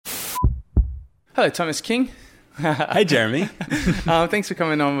Hello, Thomas King. Hey, Jeremy. Thanks for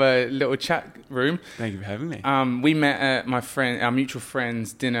coming on the little chat room. Thank you for having me. We met at our mutual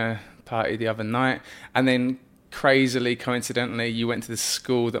friend's dinner party the other night, and then crazily, coincidentally, you went to the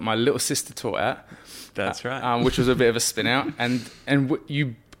school that my little sister taught at. That's right. Which was a bit of a spin out, and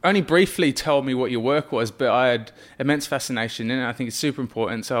you only briefly told me what your work was, but I had immense fascination in it. I think it's super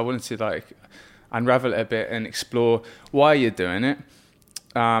important, so I wanted to unravel it a bit and explore why you're doing it.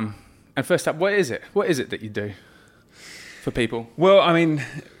 And first up, what is it? What is it that you do for people? Well, I mean,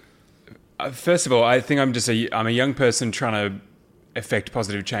 first of all, I think I'm a young person trying to affect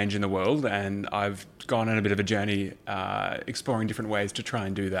positive change in the world, and I've gone on a bit of a journey exploring different ways to try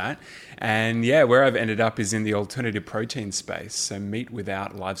and do that. And yeah, where I've ended up is in the alternative protein space, so meat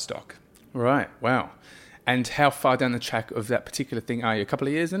without livestock. Right, wow. And how far down the track of that particular thing are you? A couple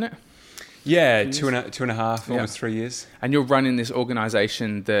of years in it? Yeah, two and a half, almost 3 years. And you're running this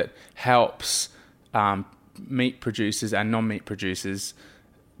organisation that helps meat producers and non-meat producers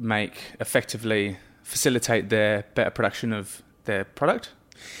facilitate their better production of their product?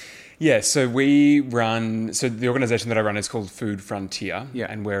 Yeah, so the organisation that I run is called Food Frontier,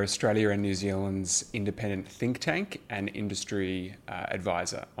 and we're Australia and New Zealand's independent think tank and industry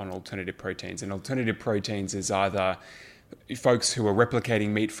advisor on alternative proteins. And alternative proteins is either folks who are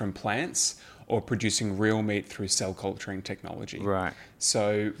replicating meat from plants or producing real meat through cell culturing technology. Right.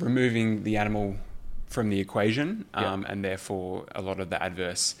 So removing the animal from the equation, and therefore a lot of the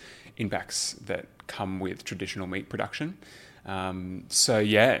adverse impacts that come with traditional meat production. It's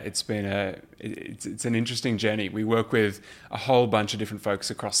an interesting journey. We work with a whole bunch of different folks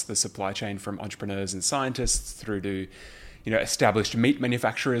across the supply chain, from entrepreneurs and scientists through to established meat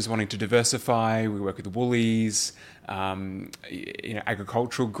manufacturers wanting to diversify. We work with Woolies,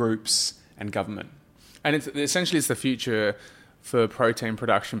 agricultural groups and government. And essentially it's the future for protein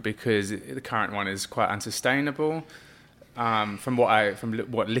production, because the current one is quite unsustainable, from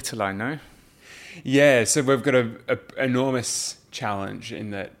what little I know. Yeah, so we've got an enormous challenge in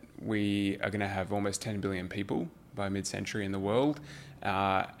that we are going to have almost 10 billion people by mid-century in the world,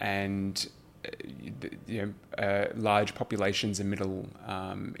 and large populations in middle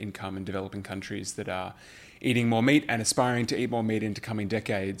income and developing countries that are eating more meat and aspiring to eat more meat into coming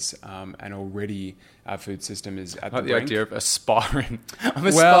decades, and already our food system is at the brink. The idea of aspiring. I'm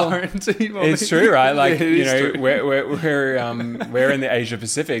aspiring to eat more meat. It's true, right? We're in the Asia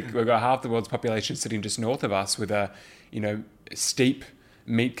Pacific. We've got half the world's population sitting just north of us with a steep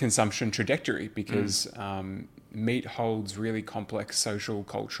meat consumption trajectory, because meat holds really complex social,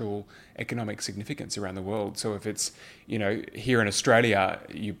 cultural, economic significance around the world. So if it's, here in Australia,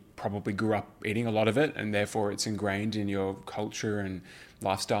 you probably grew up eating a lot of it, and therefore it's ingrained in your culture and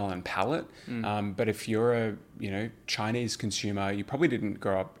lifestyle and palate. But if you're a, Chinese consumer, you probably didn't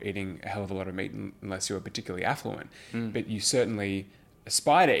grow up eating a hell of a lot of meat unless you were particularly affluent. But you certainly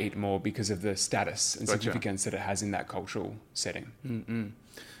aspire to eat more because of the status and significance that it has in that cultural setting.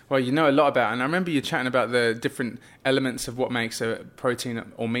 Well, you know a lot about it, and I remember you chatting about the different elements of what makes a protein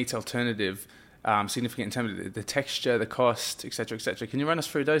or meat alternative significant in terms of the texture, the cost, etc., etc. Can you run us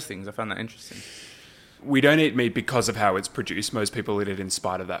through those things? I found that interesting. We don't eat meat because of how it's produced. Most people eat it in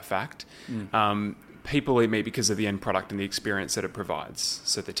spite of that fact. People eat meat because of the end product and the experience that it provides.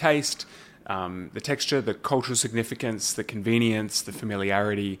 So the taste, the texture, the cultural significance, the convenience, the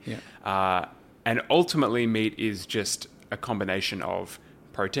familiarity, and ultimately meat is just a combination of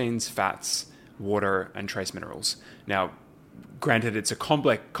proteins, fats, water, and trace minerals. Now, granted, it's a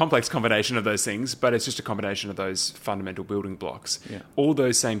complex combination of those things, but it's just a combination of those fundamental building blocks. All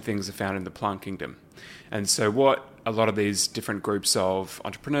those same things are found in the plant kingdom. And so what a lot of these different groups of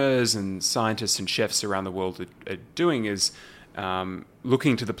entrepreneurs and scientists and chefs around the world are doing is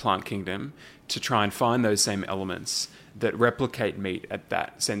looking to the plant kingdom to try and find those same elements that replicate meat at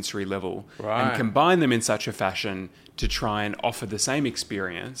that sensory level, and combine them in such a fashion to try and offer the same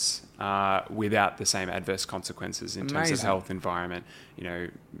experience without the same adverse consequences in terms of health, environment,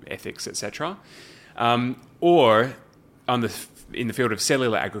 ethics, etc. Or in the field of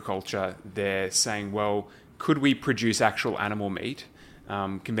cellular agriculture, they're saying, well, could we produce actual animal meat,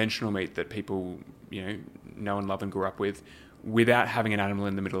 conventional meat that people know and love and grew up with, without having an animal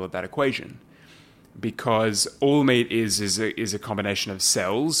in the middle of that equation? Because all meat is a combination of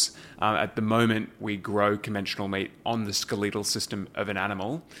cells. At the moment, we grow conventional meat on the skeletal system of an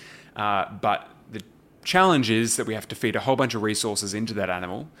animal, but the challenge is that we have to feed a whole bunch of resources into that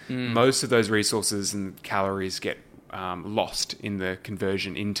animal. Most of those resources and calories get lost in the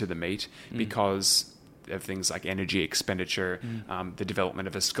conversion into the meat, because of things like energy expenditure, the development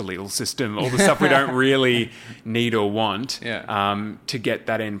of a skeletal system, all the stuff we don't really need or want, to get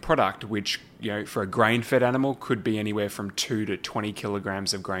that end product, which, for a grain-fed animal could be anywhere from 2 to 20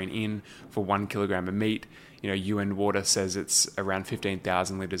 kilograms of grain in for 1 kilogram of meat. UN Water says it's around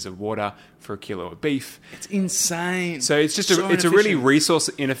 15,000 litres of water for a kilo of beef. It's insane. So it's just it's a really resource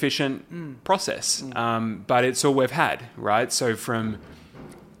inefficient process, but it's all we've had, right? So from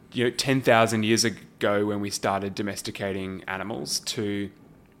 10,000 years ago when we started domesticating animals to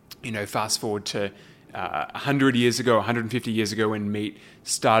fast forward to 100 years ago, 150 years ago when meat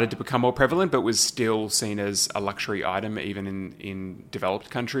started to become more prevalent, but was still seen as a luxury item even in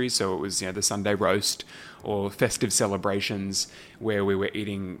developed countries. So it was the Sunday roast or festive celebrations where we were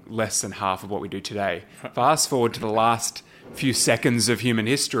eating less than half of what we do today. Fast forward to the last few seconds of human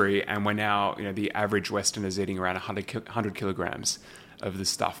history, and we're now, the average Westerner is eating around 100 kilograms of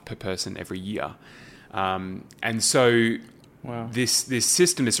this stuff per person every year. And so this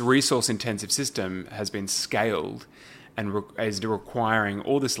system, this resource-intensive system, has been scaled and is requiring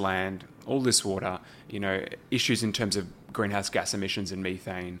all this land, all this water, issues in terms of greenhouse gas emissions and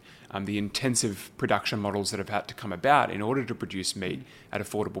methane, the intensive production models that have had to come about in order to produce meat at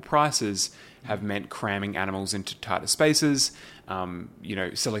affordable prices have meant cramming animals into tighter spaces,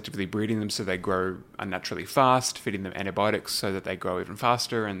 selectively breeding them so they grow unnaturally fast, feeding them antibiotics so that they grow even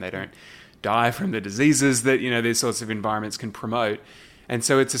faster and they don't die from the diseases that these sorts of environments can promote. And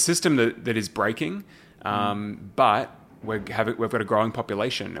so it's a system that is breaking, but we've got a growing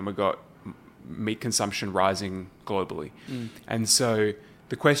population and we've got meat consumption rising globally. And so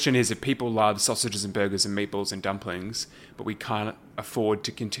the question is, if people love sausages and burgers and meatballs and dumplings, but we can't afford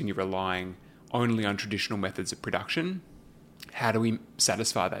to continue relying only on traditional methods of production, how do we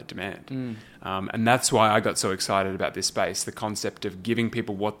satisfy that demand? And that's why I got so excited about this space, the concept of giving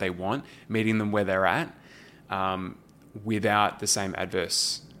people what they want, meeting them where they're at, without the same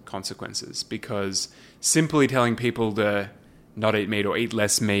adverse consequences. Because simply telling people to not eat meat or eat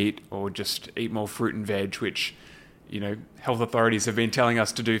less meat or just eat more fruit and veg, which, health authorities have been telling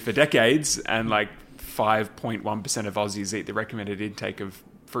us to do for decades, and like 5.1% of Aussies eat the recommended intake of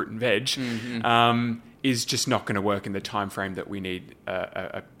fruit and veg, is just not going to work in the time frame that we need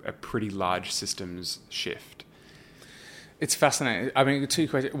a pretty large systems shift. It's fascinating. I mean, two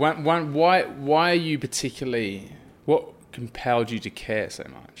questions. One, why are you particularly? What compelled you to care so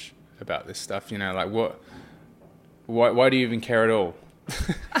much about this stuff? Why do you even care at all?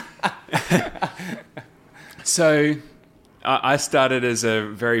 So I started as a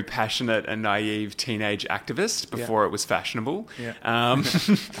very passionate and naive teenage activist before it was fashionable.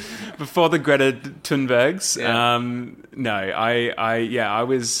 Before the Greta Thunbergs.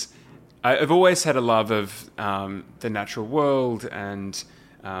 I've always had a love of the natural world and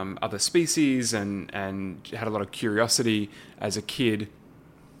other species and had a lot of curiosity as a kid.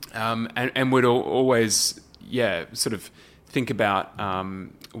 And would always, sort of think about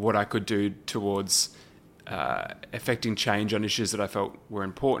what I could do towards affecting change on issues that I felt were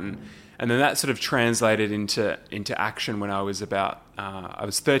important. And then that sort of translated into action when I was I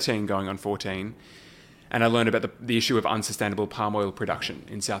was 13 going on 14, and I learned about the issue of unsustainable palm oil production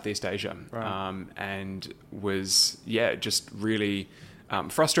in Southeast Asia. Right. And was, just really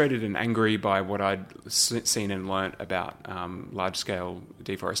frustrated and angry by what I'd seen and learnt about large-scale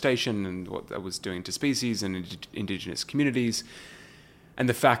deforestation and what that was doing to species and indigenous communities, and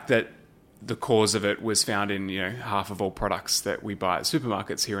the fact that the cause of it was found in half of all products that we buy at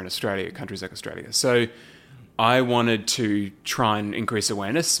supermarkets here in Australia, countries like Australia. So I wanted to try and increase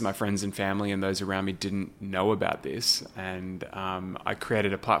awareness. My friends and family and those around me didn't know about this, and I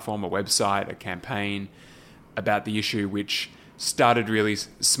created a platform, a website, a campaign about the issue, which started really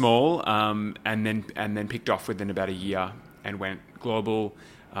small and then picked off within about a year and went global.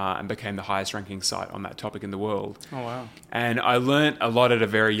 And became the highest ranking site on that topic in the world. Oh, wow. And I learnt a lot at a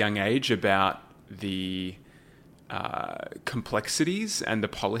very young age about the complexities and the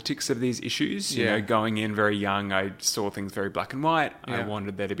politics of these issues. Going in very young, I saw things very black and white. I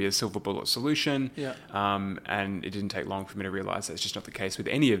wanted there to be a silver bullet solution. And it didn't take long for me to realise that's just not the case with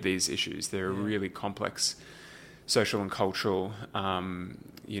any of these issues. There are really complex social and cultural,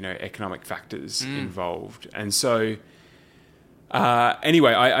 economic factors involved. And so...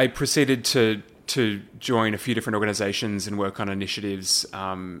 anyway, I proceeded to join a few different organisations and work on initiatives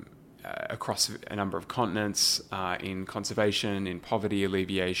across a number of continents in conservation, in poverty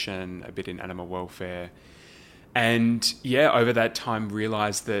alleviation, a bit in animal welfare. And over that time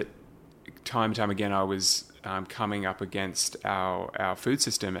realised that time and time again I was coming up against our food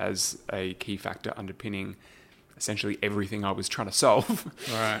system as a key factor underpinning essentially everything I was trying to solve.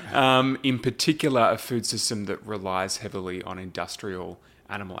 Right. In particular, a food system that relies heavily on industrial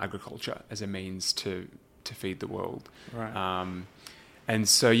animal agriculture as a means to feed the world. Right. And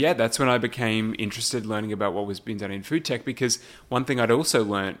so, yeah, that's when I became interested learning about what was being done in food tech, because one thing I'd also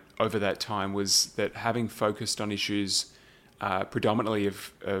learnt over that time was that having focused on issues predominantly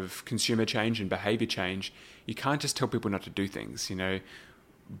of consumer change and behavior change, you can't just tell people not to do things. You know,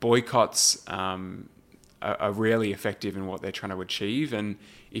 boycotts are rarely effective in what they're trying to achieve. And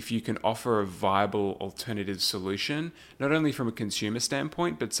if you can offer a viable alternative solution, not only from a consumer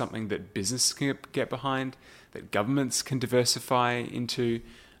standpoint, but something that business can get behind, that governments can diversify into,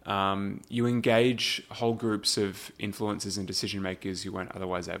 you engage whole groups of influencers and decision makers you weren't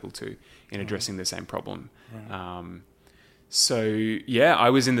otherwise able to in addressing the same problem. Right. So, yeah, I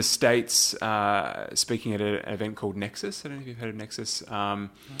was in the States speaking at an event called Nexus. I don't know if you've heard of Nexus,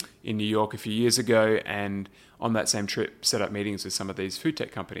 in New York a few years ago. And on that same trip, set up meetings with some of these food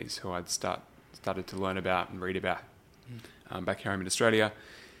tech companies who I'd started to learn about and read about back home in Australia.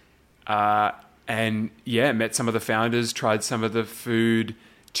 And, yeah, met some of the founders, tried some of the food,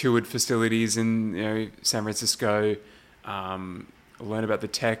 toured facilities in San Francisco, learn about the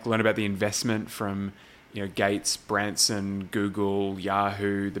tech, learn about the investment from Gates, Branson, Google,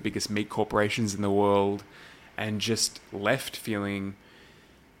 Yahoo, the biggest meat corporations in the world, and just left feeling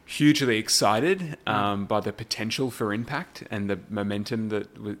hugely excited by the potential for impact and the momentum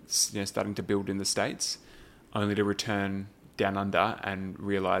that was starting to build in the States, only to return down under and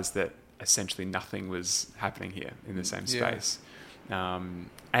realize that essentially nothing was happening here in the same space. And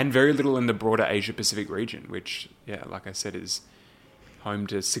very little in the broader Asia-Pacific region, which, like I said, is home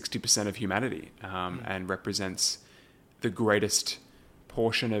to 60% of humanity and represents the greatest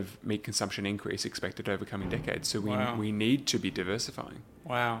portion of meat consumption increase expected over coming decades. So we need to be diversifying.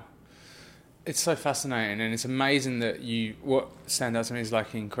 Wow. It's so fascinating, and it's amazing that what stands out to me is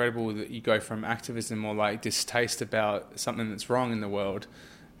like incredible that you go from activism or like distaste about something that's wrong in the world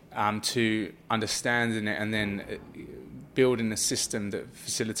to understanding it and then building a system that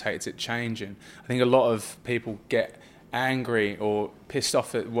facilitates it changing. I think a lot of people get angry or pissed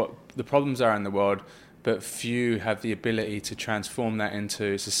off at what the problems are in the world, but few have the ability to transform that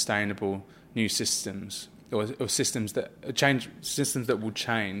into sustainable new systems or systems that will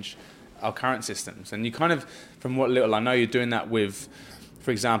change our current systems. And you kind of, from what little I know, you're doing that with,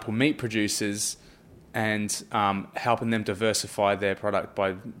 for example, meat producers and helping them diversify their product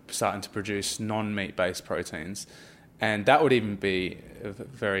by starting to produce non-meat based proteins. And that would even be a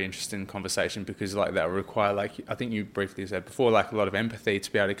very interesting conversation, because like that would require, like I think you briefly said before, like a lot of empathy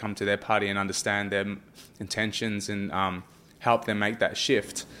to be able to come to their party and understand their intentions and help them make that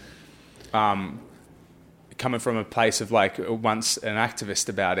shift. Coming from a place of like once an activist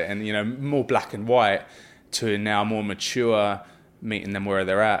about it and more black and white to now more mature, meeting them where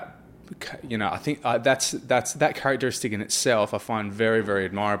they're at. I think that's that characteristic in itself I find very, very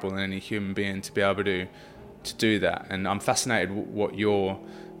admirable in any human being, to be able to do that. And I'm fascinated what your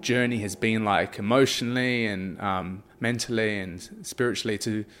journey has been like emotionally and mentally and spiritually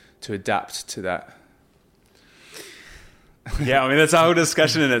to adapt to that. Yeah, I mean, that's a whole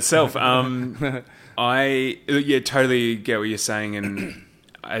discussion in itself. I totally get what you're saying, and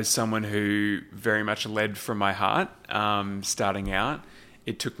as someone who very much led from my heart starting out,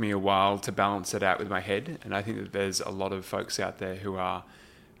 it took me a while to balance it out with my head. And I think that there's a lot of folks out there who are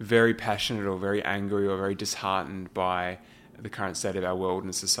very passionate or very angry or very disheartened by the current state of our world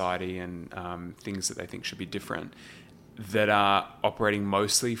and society and things that they think should be different, that are operating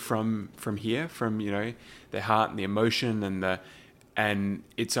mostly from here, from their heart and the emotion and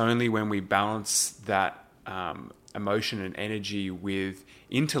it's only when we balance that emotion and energy with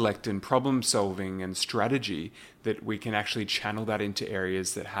intellect and problem solving and strategy that we can actually channel that into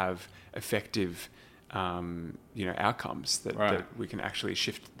areas that have effective outcomes that we can actually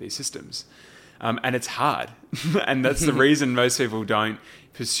shift these systems. And it's hard. And that's the reason most people don't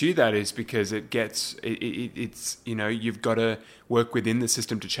pursue that, is because it's you've got to work within the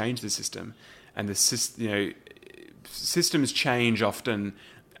system to change the system. And the systems change often.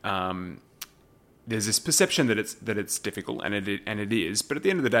 There's this perception that it's difficult, and it is. But at the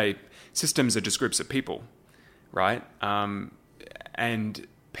end of the day, systems are just groups of people, right? And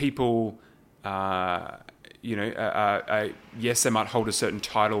people, yes, they might hold a certain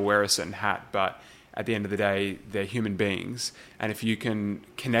title, wear a certain hat, but at the end of the day, they're human beings. And if you can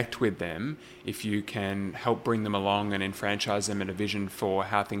connect with them, if you can help bring them along and enfranchise them in a vision for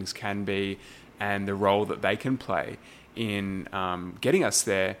how things can be and the role that they can play in getting us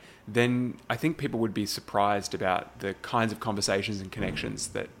there, then I think people would be surprised about the kinds of conversations and connections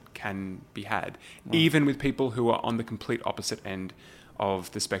that can be had, even with people who are on the complete opposite end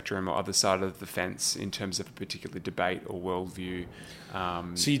of the spectrum or other side of the fence in terms of a particular debate or worldview.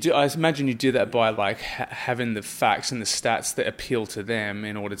 So you do. I imagine you do that by like having the facts and the stats that appeal to them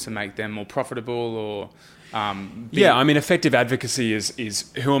in order to make them more profitable, or yeah, I mean, effective advocacy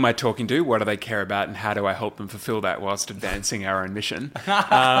is who am I talking to, what do they care about, and how do I help them fulfill that whilst advancing our own mission?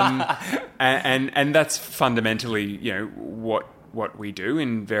 And that's fundamentally, what we do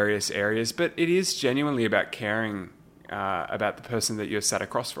in various areas. But it is genuinely about caring about the person that you're sat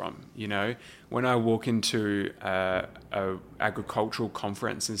across from. When I walk into a agricultural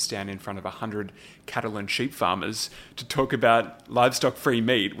conference and stand in front of 100 cattle and sheep farmers to talk about livestock-free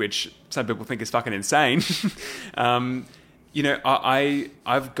meat, which some people think is fucking insane, I've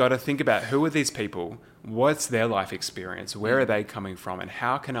got to think about who are these people, what's their life experience, where are they coming from, and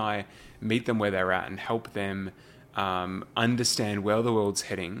how can I meet them where they're at and help them understand where the world's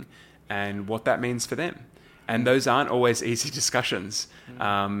heading and what that means for them. And those aren't always easy discussions,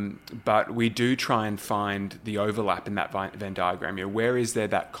 but we do try and find the overlap in that Venn diagram. Where is there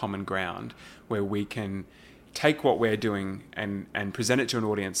that common ground where we can take what we're doing and present it to an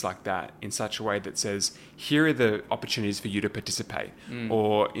audience like that in such a way that says, here are the opportunities for you to participate,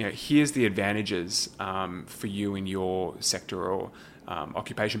 or here's the advantages for you in your sector or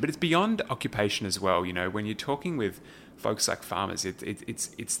occupation. But it's beyond occupation as well. When you're talking with folks like farmers,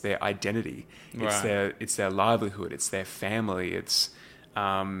 it's their identity, it's their livelihood, it's their family, it's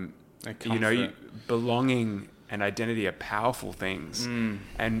belonging and identity are powerful things,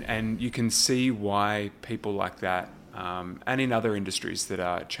 and you can see why people like that, and in other industries that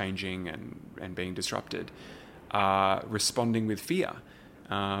are changing and being disrupted, are responding with fear,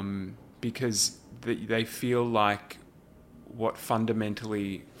 because they feel like what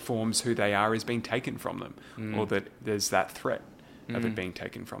fundamentally forms who they are is being taken from them, or that there's that threat of it being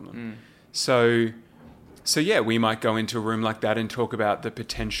taken from them. So yeah, we might go into a room like that and talk about the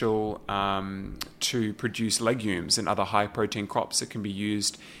potential to produce legumes and other high protein crops that can be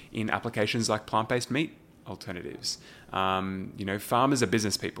used in applications like plant-based meat alternatives. Farmers are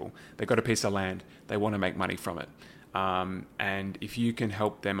business people. They've got a piece of land. They want to make money from it. And if you can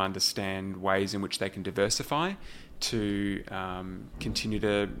help them understand ways in which they can diversify to continue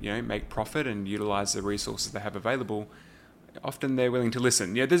to make profit and utilize the resources they have available, often they're willing to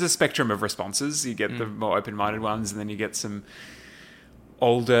listen. There's a spectrum of responses. You get the more open-minded ones, and then you get some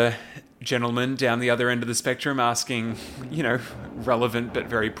older gentlemen down the other end of the spectrum asking, relevant but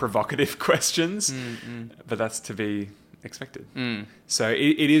very provocative questions. But that's to be expected. So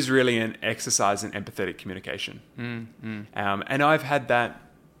it is really an exercise in empathetic communication. And I've had that,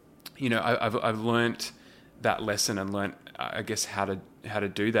 I've learnt that lesson and learnt, I guess, how to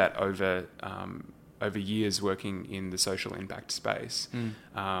do that over years working in the social impact space.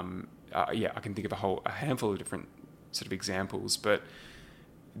 I can think of a handful of different sort of examples, but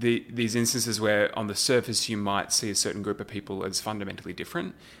these instances where on the surface you might see a certain group of people as fundamentally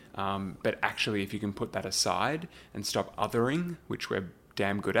different, but actually if you can put that aside and stop othering, which we're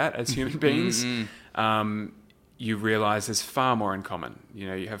damn good at as human beings, you realize there's far more in common.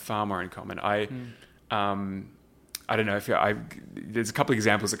 You have far more in common. I don't know if there's a couple of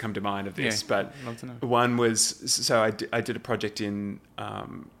examples that come to mind of this, but one was, I did a project in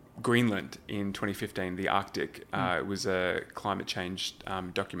Greenland in 2015, the Arctic. It was a climate change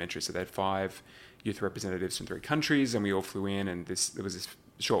documentary. So they had 5 youth representatives from 3 countries, and we all flew in, and there was this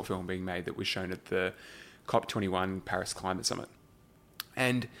short film being made that was shown at the COP21 Paris Climate Summit.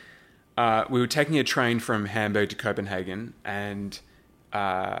 And we were taking a train from Hamburg to Copenhagen, and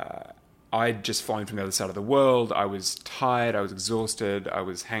I'd just flown from the other side of the world. I was tired, I was exhausted, I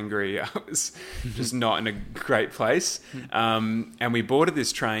was hangry, I was just not in a great place. And we boarded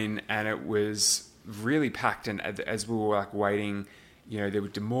this train, and it was really packed. And as we were waiting, there were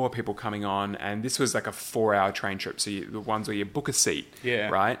more people coming on. And this was like a 4-hour train trip. So the ones where you book a seat,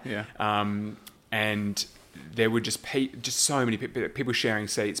 right? Yeah. And there were just so many people sharing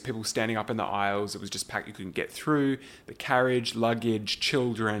seats, people standing up in the aisles. It was just packed. You couldn't get through. The carriage, luggage,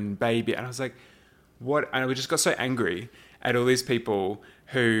 children, baby. And I was like, what? And we just got so angry at all these people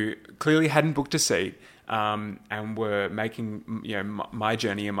who clearly hadn't booked a seat, and were making my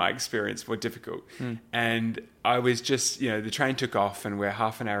journey and my experience more difficult. And I was just the train took off, and we're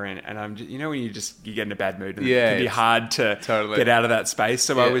half an hour in, and I'm just, when you get in a bad mood, and it can be hard to get out of that space.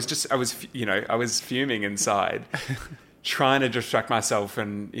 So I was fuming inside, trying to distract myself,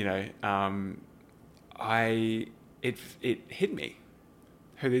 and it hit me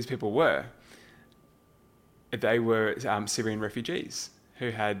who these people were. They were Syrian refugees who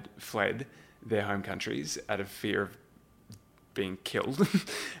had fled their home countries out of fear of being killed,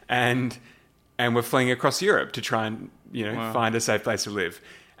 and were fleeing across Europe to try and Wow. find a safe place to live.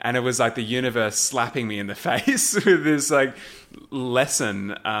 And it was like the universe slapping me in the face with this like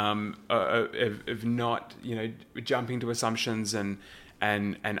lesson of not jumping to assumptions and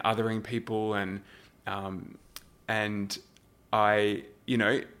othering people, and I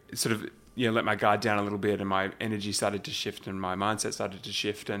sort of let my guard down a little bit, and my energy started to shift and my mindset started to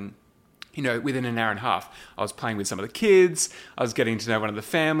shift. And within an hour and a half, I was playing with some of the kids. I was getting to know one of the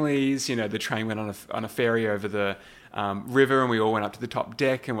families. The train went on a ferry over the river, and we all went up to the top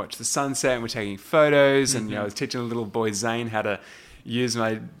deck and watched the sunset, and we're taking photos. And I was teaching a little boy Zane how to use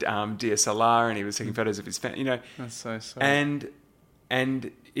my DSLR, and he was taking photos of his family. That's so sweet.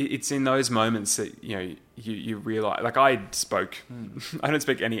 And it's in those moments that you realize. Like I don't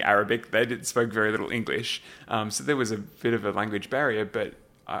speak any Arabic. They spoke very little English, so there was a bit of a language barrier, but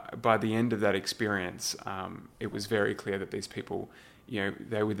by the end of that experience, it was very clear that these people,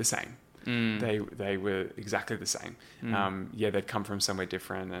 they were the same. They were exactly the same. They'd come from somewhere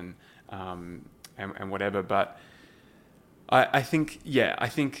different and whatever. But I think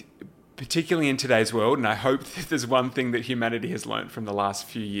particularly in today's world, and I hope that there's one thing that humanity has learned from the last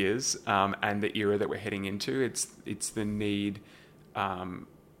few years and the era that we're heading into, it's the need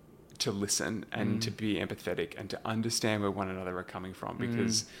to listen and to be empathetic and to understand where one another are coming from,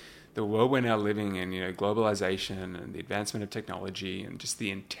 because the world we're now living in, globalization and the advancement of technology and just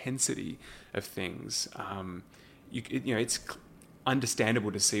the intensity of things, it's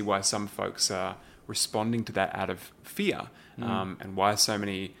understandable to see why some folks are responding to that out of fear, and why so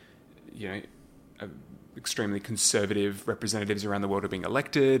many, extremely conservative representatives around the world are being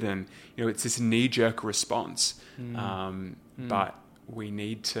elected, and it's this knee-jerk response. But we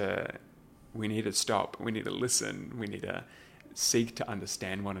need to stop. We need to listen. We need to seek to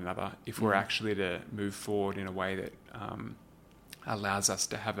understand one another if we're actually to move forward in a way that allows us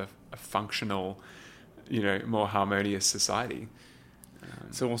to have a functional, more harmonious society.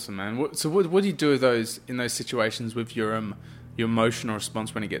 It's awesome, man. What do you do in those situations with your emotional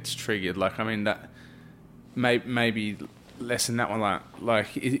response when it gets triggered? Like, I mean, that maybe less than that one.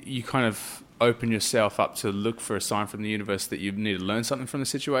 Like you kind of open yourself up to look for a sign from the universe that you need to learn something from the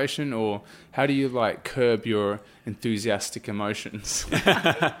situation, or how do you curb your enthusiastic emotions?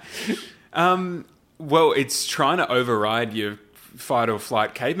 Well, it's trying to override your fight or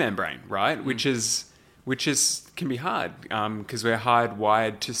flight caveman brain, right? Which can be hard because we're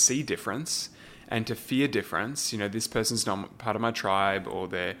hardwired to see difference and to fear difference. This person's not part of my tribe, or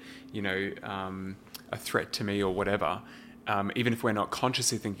they're a threat to me, or whatever. Even if we're not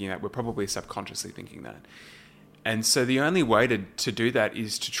consciously thinking that, we're probably subconsciously thinking that. And so the only way to do that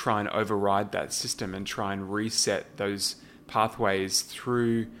is to try and override that system and try and reset those pathways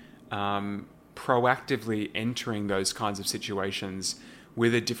through proactively entering those kinds of situations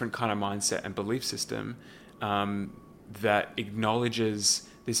with a different kind of mindset and belief system that acknowledges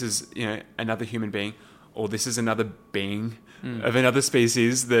this is another human being, or this is another being of another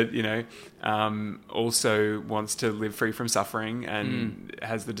species that also wants to live free from suffering and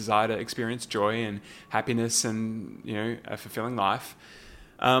has the desire to experience joy and happiness and a fulfilling life.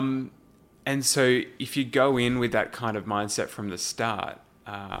 And so if you go in with that kind of mindset from the start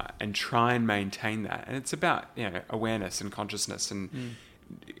and try and maintain that, and it's about awareness and consciousness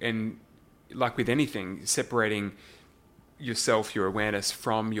and like with anything, separating yourself, your awareness,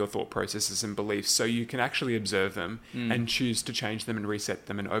 from your thought processes and beliefs, so you can actually observe them and choose to change them and reset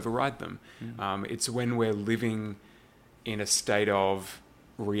them and override them. It's when we're living in a state of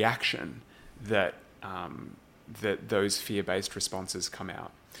reaction that those fear-based responses come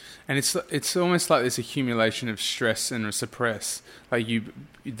out. And it's almost like this accumulation of stress and suppress. Like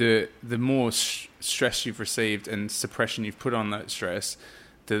the more stress you've received and suppression you've put on that stress,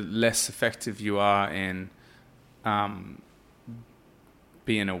 the less effective you are in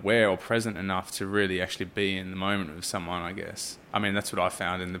being aware or present enough to really actually be in the moment with someone, I guess. I mean, that's what I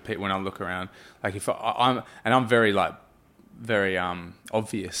found in when I look around. Like if I'm very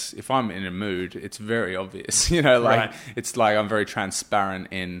obvious. If I'm in a mood, it's very obvious. Right. It's like I'm very transparent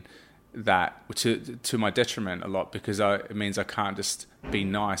in that to my detriment a lot, because it means I can't just be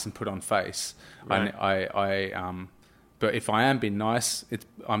nice and put on face. Right. But if I am being nice,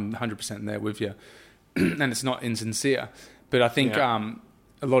 I'm 100% there with you, and it's not insincere. But I think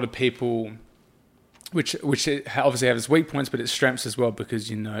a lot of people, which it obviously have its weak points, but its strengths as well, because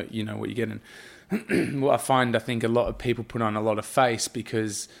you know what you're getting. What I think a lot of people put on a lot of face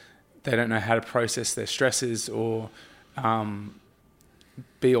because they don't know how to process their stresses or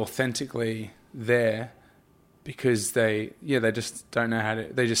be authentically there because they just don't know how to.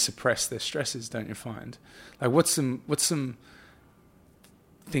 They just suppress their stresses. Don't you find? Like what's some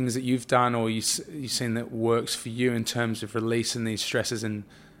things that you've done or you've seen that works for you in terms of releasing these stresses and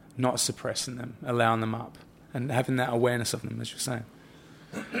not suppressing them, allowing them up, and having that awareness of them, as you're saying?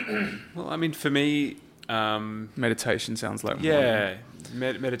 Well, I mean, for me, meditation sounds like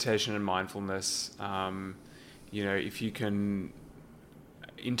meditation and mindfulness. If you can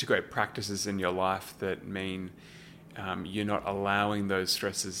integrate practices in your life that mean you're not allowing those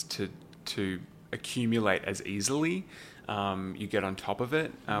stresses to accumulate as easily. You get on top of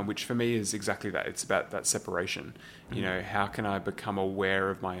it, which for me is exactly that. It's about that separation. How can I become aware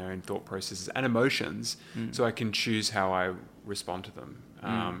of my own thought processes and emotions so I can choose how I respond to them?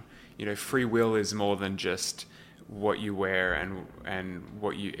 Free will is more than just what you wear and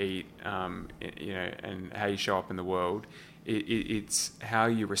what you eat, and how you show up in the world. It's how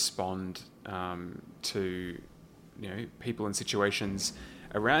you respond to people and situations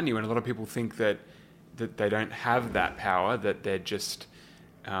around you. And a lot of people think that they don't have that power, that they're just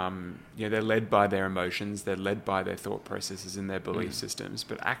they're led by their emotions, they're led by their thought processes and their belief systems.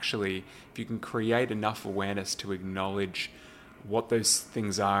 But actually, if you can create enough awareness to acknowledge what those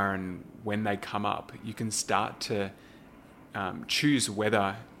things are and when they come up, you can start to choose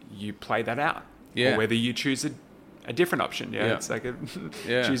whether you play that out or whether you choose a different option. It's like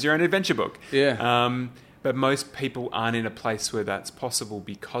choose your own adventure book. But most people aren't in a place where that's possible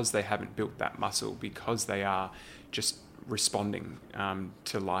because they haven't built that muscle, because they are just responding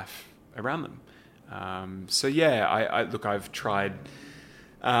to life around them. I've tried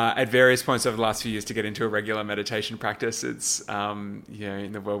at various points over the last few years to get into a regular meditation practice. It's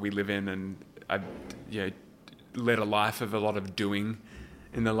in the world we live in, and I've led a life of a lot of doing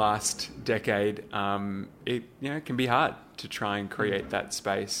in the last decade. It can be hard to try and create that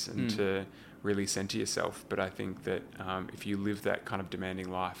space and to really center yourself. But I think that if you live that kind of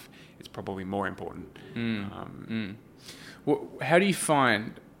demanding life, it's probably more important. Well, how do you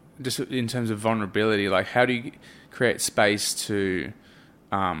find, just in terms of vulnerability, like how do you create space to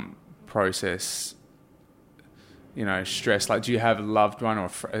process, stress? Like, do you have a loved one or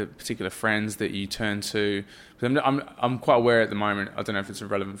particular friends that you turn to? I'm quite aware at the moment. I don't know if it's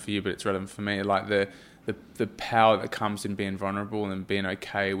relevant for you, but it's relevant for me. Like the power that comes in being vulnerable and being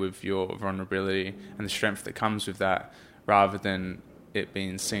okay with your vulnerability and the strength that comes with that, rather than it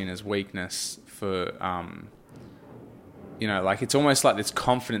being seen as weakness. For like it's almost like this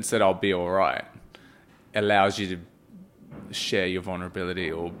confidence that I'll be all right allows you to share your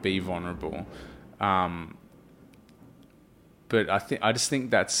vulnerability or be vulnerable. But I just think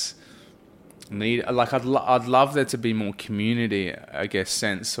that's need. Like I'd love there to be more community, I guess,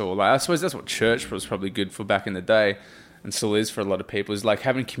 sense, or like I suppose that's what church was probably good for back in the day, and still is for a lot of people. Is like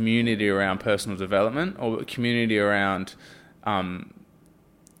having community around personal development or community around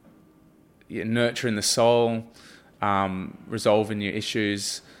nurturing the soul, resolving your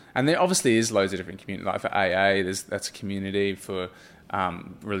issues. And there obviously is loads of different community. Like for AA, that's a community. For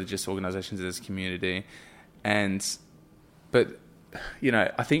religious organisations, there's a community. But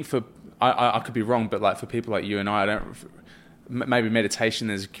I think I could be wrong, but like for people like you and I don't. Maybe meditation,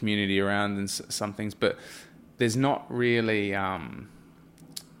 there's a community around and some things, but there's not really. You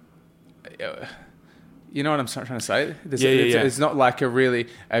know what I'm trying to say? It's not like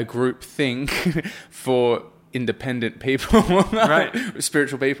a group thing for independent people, right?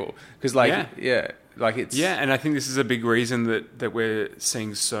 Spiritual people, because and I think this is a big reason that we're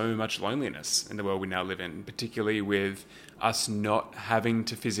seeing so much loneliness in the world we now live in, particularly with us not having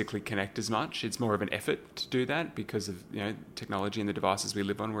to physically connect as much. It's more of an effort to do that because of technology and the devices we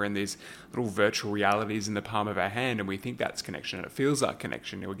live on. We're in these little virtual realities in the palm of our hand, and we think that's connection, and it feels like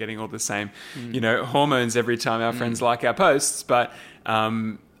connection. We're getting all the same hormones every time our friends like our posts, but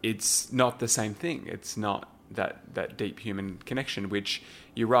it's not the same thing. It's not that deep human connection, which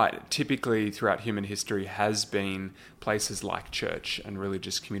you're right, typically throughout human history has been places like church and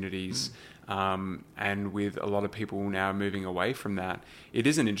religious communities. And with a lot of people now moving away from that, it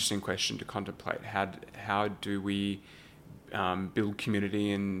is an interesting question to contemplate. How do we build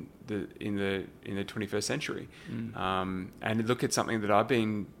community in the 21st century? And look at something that I've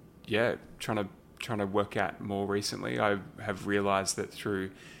been trying to work out more recently. I have realised that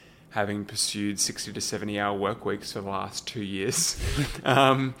through having pursued 60 to 70 hour work weeks for the last 2 years.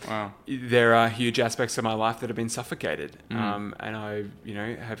 Wow. There are huge aspects of my life that have been suffocated. And I,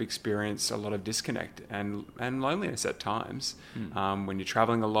 have experienced a lot of disconnect and loneliness at times. When you're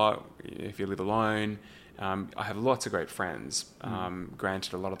traveling a lot, if you live alone, I have lots of great friends.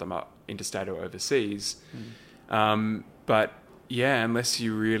 Granted, a lot of them are interstate or overseas. But unless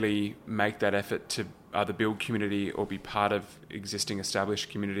you really make that effort either build community or be part of existing established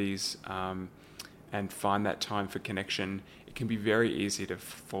communities, and find that time for connection, it can be very easy to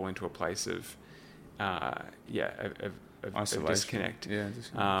fall into a place of disconnect. Yeah,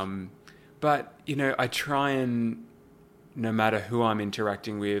 disconnect. But, I try and, no matter who I'm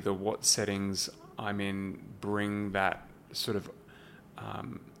interacting with or what settings I'm in, bring that sort of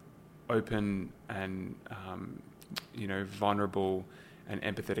open and, vulnerable and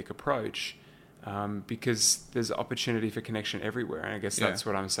empathetic approach, because there's opportunity for connection everywhere. And I guess that's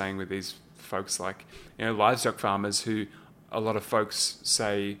what I'm saying with these folks like, livestock farmers who a lot of folks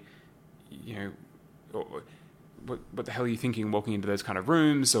say, what the hell are you thinking walking into those kind of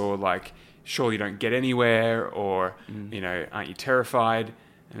rooms? Or like, sure, you don't get anywhere, or, aren't you terrified?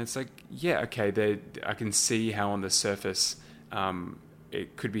 And it's like, yeah, okay, I can see how on the surface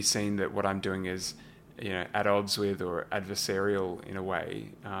it could be seen that what I'm doing is, at odds with or adversarial in a way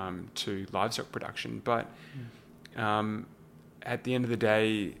to livestock production. But at the end of the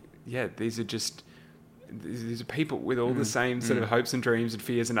day, these are people with all the same sort of hopes and dreams and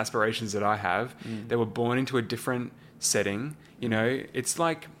fears and aspirations that I have. They were born into a different setting. It's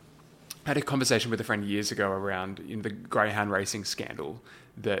like, I had a conversation with a friend years ago around the greyhound racing scandal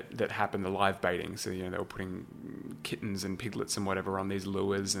that happened, the live baiting. So, they were putting kittens and piglets and whatever on these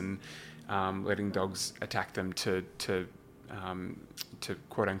lures and letting dogs attack them to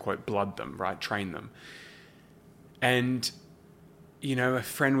quote unquote blood them, right? Train them. And, a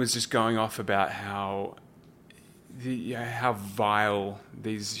friend was just going off about how vile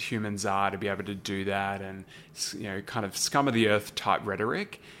these humans are to be able to do that, and, kind of scum of the earth type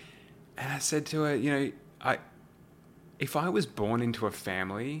rhetoric. And I said to her, if I was born into a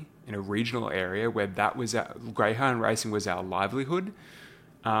family in a regional area where that was greyhound racing was our livelihood,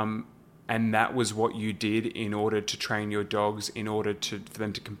 and that was what you did in order to train your dogs, in order for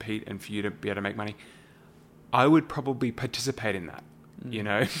them to compete and for you to be able to make money, I would probably participate in that.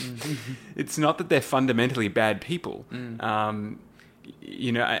 It's not that they're fundamentally bad people. Another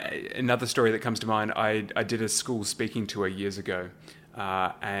story that comes to mind, I did a school speaking tour years ago.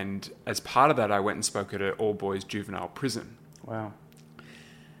 And as part of that, I went and spoke at an all-boys juvenile prison. Wow.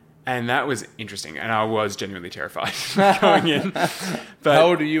 And that was interesting. And I was genuinely terrified going in. But, how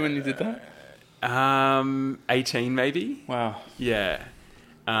old were you when you did that? 18 maybe. Wow. Yeah.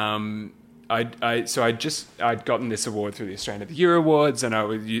 I'd gotten this award through the Australian of the Year Awards, and I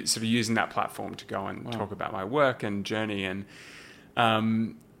was sort of using that platform to go and talk about my work and journey. And,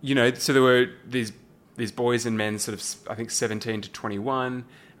 so there were these boys and men, sort of, I think 17 to 21,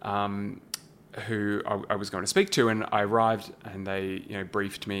 who I was going to speak to, and I arrived and they,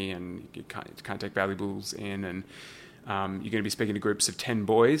 briefed me, and you can't take valuables in, and you're going to be speaking to groups of 10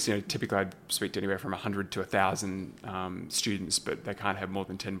 boys. Typically I'd speak to anywhere from 100 to 1,000 students, but they can't have more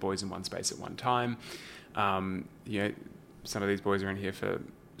than 10 boys in one space at one time. Some of these boys are in here for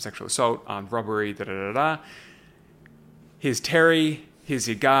sexual assault, armed robbery, da-da-da-da. Here's Terry, here's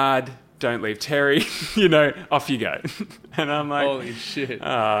your guard, don't leave Terry, off you go. And I'm like, holy shit.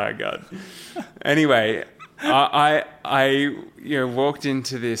 Oh, God. Anyway, I walked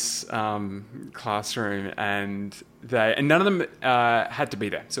into this classroom, and none of them had to be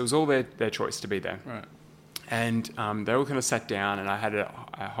there. So it was all their choice to be there. Right. And they all kind of sat down, and I had a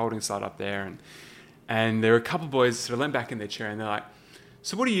holding slide up there, and there were a couple of boys sort of leant back in their chair, and they're like,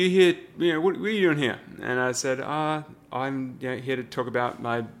 so what are you here, what are you doing here? And I said, I'm here to talk about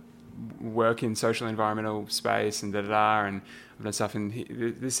my work in social environmental space and da-da-da, and I've done stuff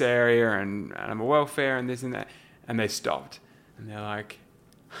in this area, and animal welfare and this and that. And they stopped, and they're like,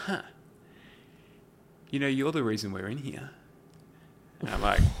 you're the reason we're in here. And I'm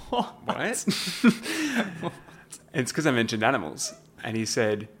like, what? And it's because I mentioned animals. And he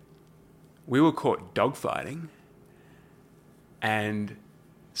said, we were caught dogfighting, and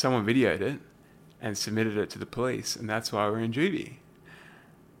someone videoed it and submitted it to the police, and that's why we're in juvie.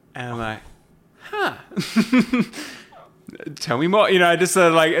 And I'm like, tell me more. I just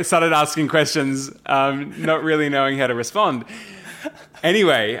started asking questions, not really knowing how to respond.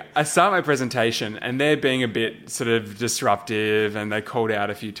 Anyway, I start my presentation, and they're being a bit sort of disruptive, and they called out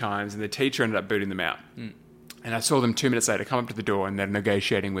a few times, and the teacher ended up booting them out. And I saw them 2 minutes later come up to the door, and they're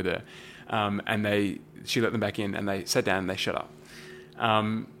negotiating with her. And she let them back in, and they sat down and they shut up.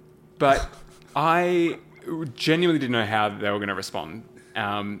 But I genuinely didn't know how they were going to respond.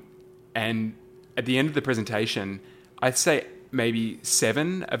 And at the end of the presentation, I'd say maybe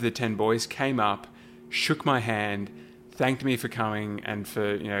 7 of the 10 boys came up, shook my hand, thanked me for coming and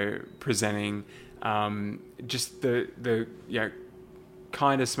for, presenting, just the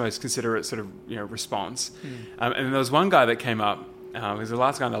kindest, most considerate sort of, response. And there was one guy that came up, he was the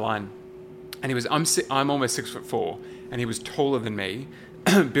last guy on the line, And he was, I'm almost 6'4", and he was taller than me,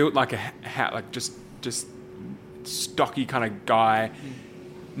 built like a hat, like just stocky kind of guy,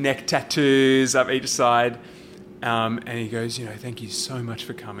 neck tattoos up each side. And he goes, thank you so much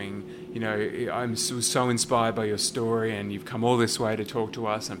for coming. Was so inspired by your story, and you've come all this way to talk to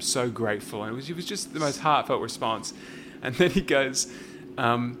us. I'm so grateful. And it was just the most heartfelt response. And then he goes,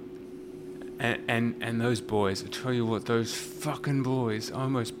 and those boys, I tell you what, those fucking boys, I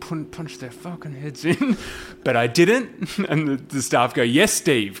almost punched their fucking heads in, but I didn't. And the staff go, yes,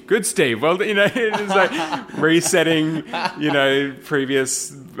 Steve, good Steve. Well, it's like resetting,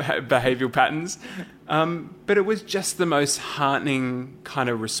 previous behavioural patterns. But it was just the most heartening kind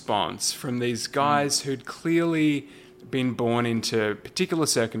of response from these guys who'd clearly been born into particular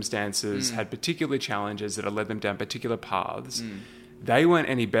circumstances, had particular challenges that had led them down particular paths. They weren't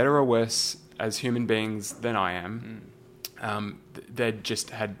any better or worse as human beings than I am. They'd just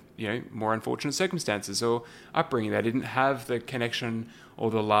had, more unfortunate circumstances or upbringing. They didn't have the connection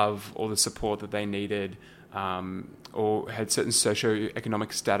or the love or the support that they needed, or had certain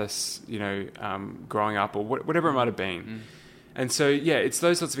socio-economic status, growing up, or whatever it might have been. And so, it's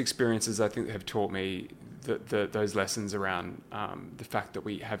those sorts of experiences I think have taught me those lessons around the fact that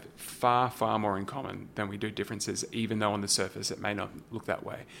we have far, far more in common than we do differences, even though on the surface it may not look that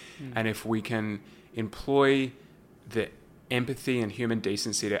way. And if we can employ the empathy and human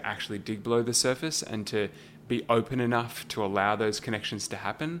decency to actually dig below the surface and to be open enough to allow those connections to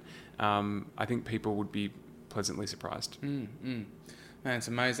happen, I think people would be pleasantly surprised. Man, it's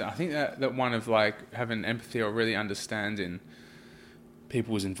amazing. I think that one of like having empathy or really understanding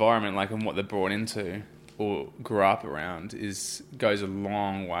people's environment, like, and what they're brought into or grew up around, goes a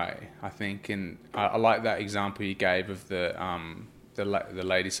long way, I think. And I like that example you gave of the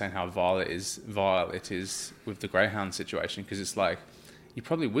lady saying how vile it is with the Greyhound situation, because it's like you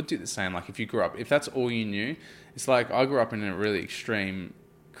probably would do the same. Like if you grew up, if that's all you knew, it's like I grew up in a really extreme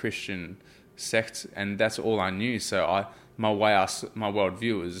Christian sect, and that's all I knew. So my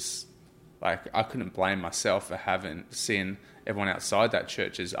worldview was like I couldn't blame myself for having seen everyone outside that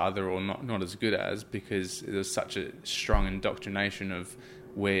church as other or not as good as, because there was such a strong indoctrination of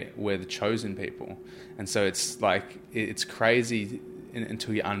we're the chosen people. And so it's like it's crazy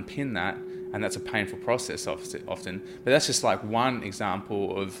until you unpin that, and that's a painful process often. But that's just like one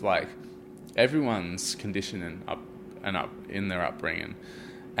example of like everyone's conditioning up in their upbringing,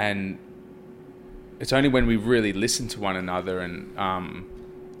 and it's only when we really listen to one another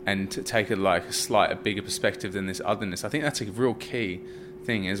and to take a bigger perspective than this otherness. I think that's a real key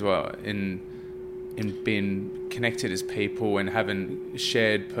thing as well in being connected as people and having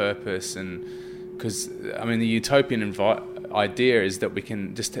shared purpose. And because I mean the utopian idea is that we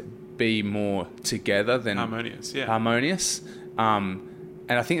can just be more together than harmonious.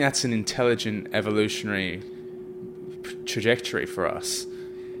 And I think that's an intelligent evolutionary trajectory for us.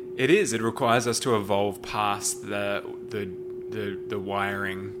 It is. It requires us to evolve past the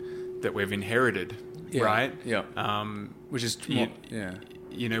wiring that we've inherited, right? Yeah. Which is we're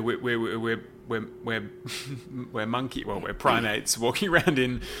we're primates walking around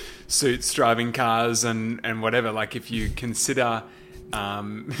in suits, driving cars, and whatever. Like if you consider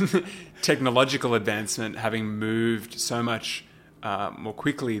technological advancement having moved so much more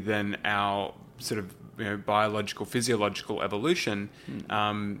quickly than our sort of biological, physiological evolution,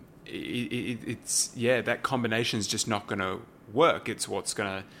 it's that combination is just not going to work. It's what's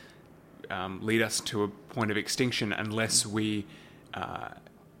going to lead us to a point of extinction unless we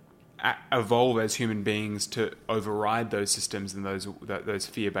evolve as human beings to override those systems and those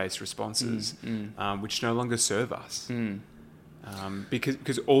fear-based responses, which no longer serve us.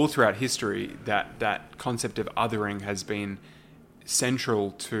 Because all throughout history, that concept of othering has been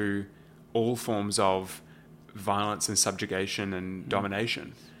central to all forms of violence and subjugation and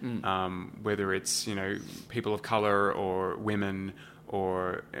domination, whether it's people of color or women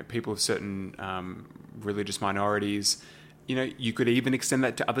or people of certain religious minorities. You could even extend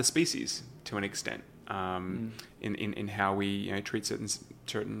that to other species to an extent, in how we treat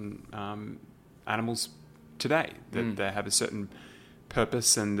certain animals today, that they have a certain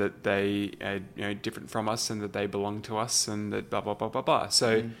purpose and that they are different from us and that they belong to us and that blah blah blah blah blah.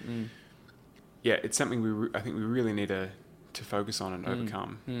 So it's something I think we really need to focus on and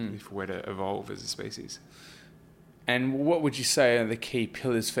overcome if we're to evolve as a species. And what would you say are the key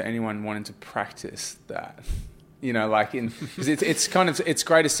pillars for anyone wanting to practice that? Because it's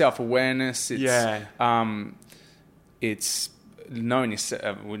greater self-awareness. It's knowing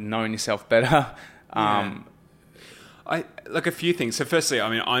yourself better. I like a few things. So firstly, I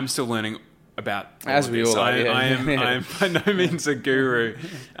mean, I'm still learning about all As of we this. all are, yeah. I am by no means a guru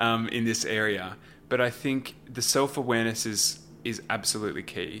in this area, but I think the self-awareness is absolutely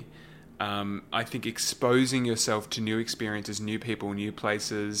key. I think exposing yourself to new experiences, new people, new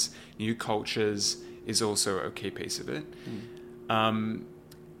places, new cultures is also a key piece of it. And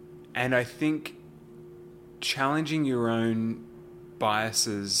I think challenging your own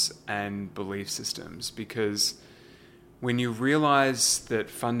biases and belief systems, because when you realize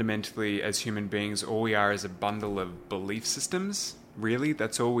that fundamentally as human beings all we are is a bundle of belief systems, really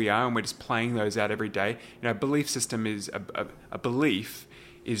that's all we are, and we're just playing those out every day. A belief system is a belief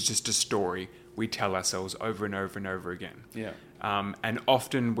is just a story we tell ourselves over and over and over again. And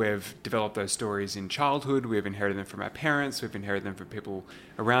often we've developed those stories in childhood, we've inherited them from our parents, we've inherited them from people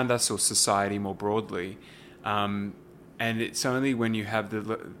around us or society more broadly. And it's only when you have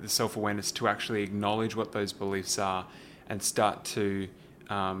the self-awareness to actually acknowledge what those beliefs are and start to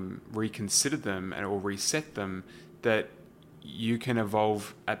reconsider them or reset them that you can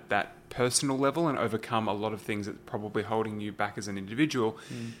evolve at that personal level and overcome a lot of things that are probably holding you back as an individual,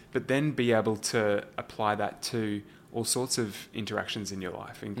 but then be able to apply that to all sorts of interactions in your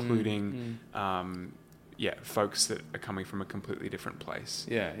life, including folks that are coming from a completely different place.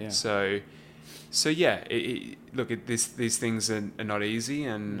 So yeah, these things are not easy,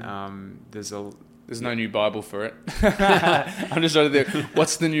 and there's no new Bible for it. I'm just trying to think,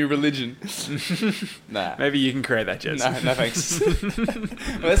 what's the new religion? Nah. Maybe you can create that, Jez. No thanks.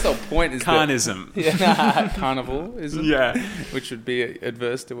 Well, that's the whole point. Is Carnism. Carnival, isn't it? Yeah. Which would be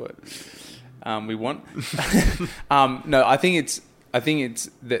adverse to what we want. No, I think it's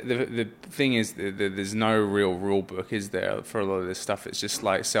the thing is there's no real rule book, is there, for a lot of this stuff. It's just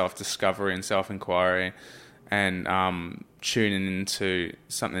like self-discovery and self-inquiry and tuning into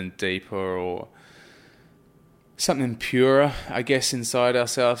something deeper or something purer, I guess, inside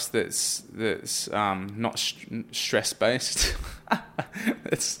ourselves that's not stress-based.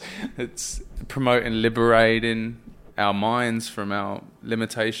 it's promoting liberating our minds from our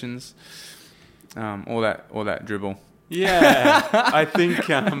limitations. All that dribble. Yeah, I think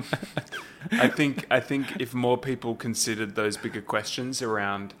if more people considered those bigger questions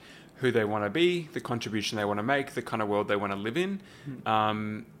around who they want to be, the contribution they want to make, the kind of world they want to live in,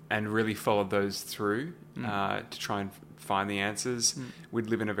 and really followed those through to try and find the answers, we'd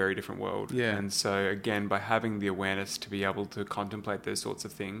live in a very different world. Yeah. And so again, by having the awareness to be able to contemplate those sorts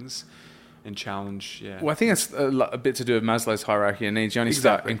of things and challenge, Well, I think it's a bit to do with Maslow's hierarchy of needs. You only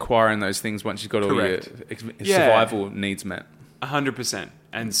start inquiring those things once you've got all your survival needs met. 100%.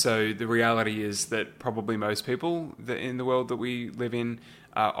 And so the reality is that probably most people in the world that we live in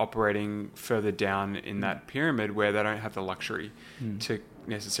are operating further down in that pyramid where they don't have the luxury to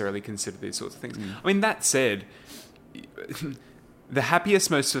necessarily consider these sorts of things. I mean, that said, the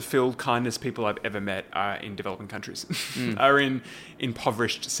happiest, most fulfilled, kindest people I've ever met are in developing countries, are in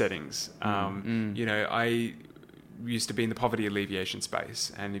impoverished settings. I used to be in the poverty alleviation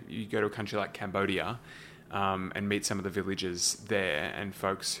space, and if you go to a country like Cambodia and meet some of the villagers there and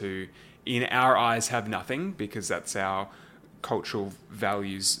folks who, in our eyes, have nothing because that's our cultural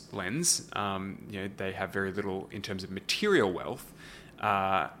values lens. They have very little in terms of material wealth,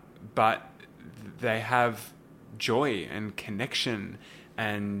 but they have joy and connection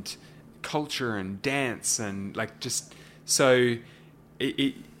and culture and dance and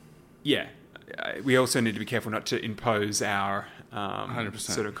we also need to be careful not to impose our 100%.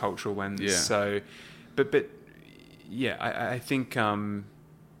 sort of cultural lens. Yeah. So, but I think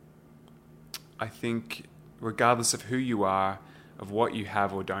regardless of who you are, of what you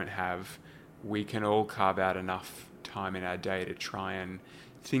have or don't have, we can all carve out enough time in our day to try and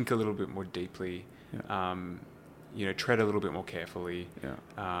think a little bit more deeply. Tread a little bit more carefully,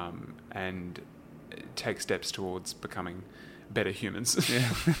 and take steps towards becoming better humans.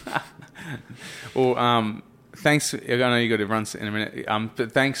 Well, thanks. I know you got to run in a minute,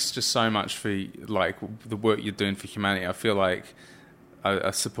 but thanks just so much for the work you're doing for humanity. I feel like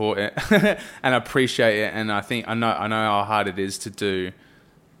I support it and I appreciate it, and I know how hard it is to do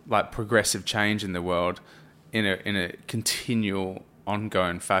progressive change in the world in a continual,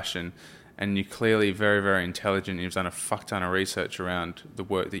 ongoing fashion. And you're clearly very, very intelligent. You've done a fuck ton of research around the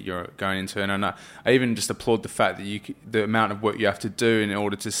work that you're going into. And I even just applaud the fact that the amount of work you have to do in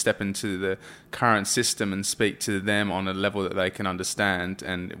order to step into the current system and speak to them on a level that they can understand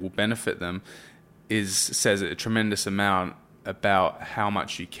and it will benefit them says a tremendous amount about how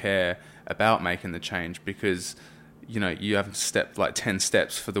much you care about making the change, because you have to step 10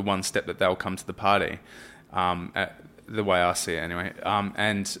 steps for the one step that they'll come to the party. The way I see it, anyway,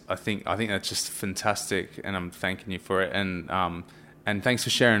 and I think that's just fantastic, and I'm thanking you for it. And And thanks for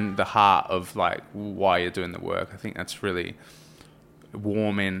sharing the heart of like why you're doing the work. I think that's really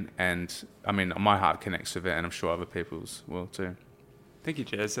warming, and I mean, my heart connects with it, and I'm sure other people's will too. Thank you,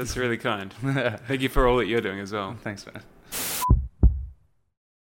 Jez. That's really kind. Thank you for all that you're doing as well. Thanks, man.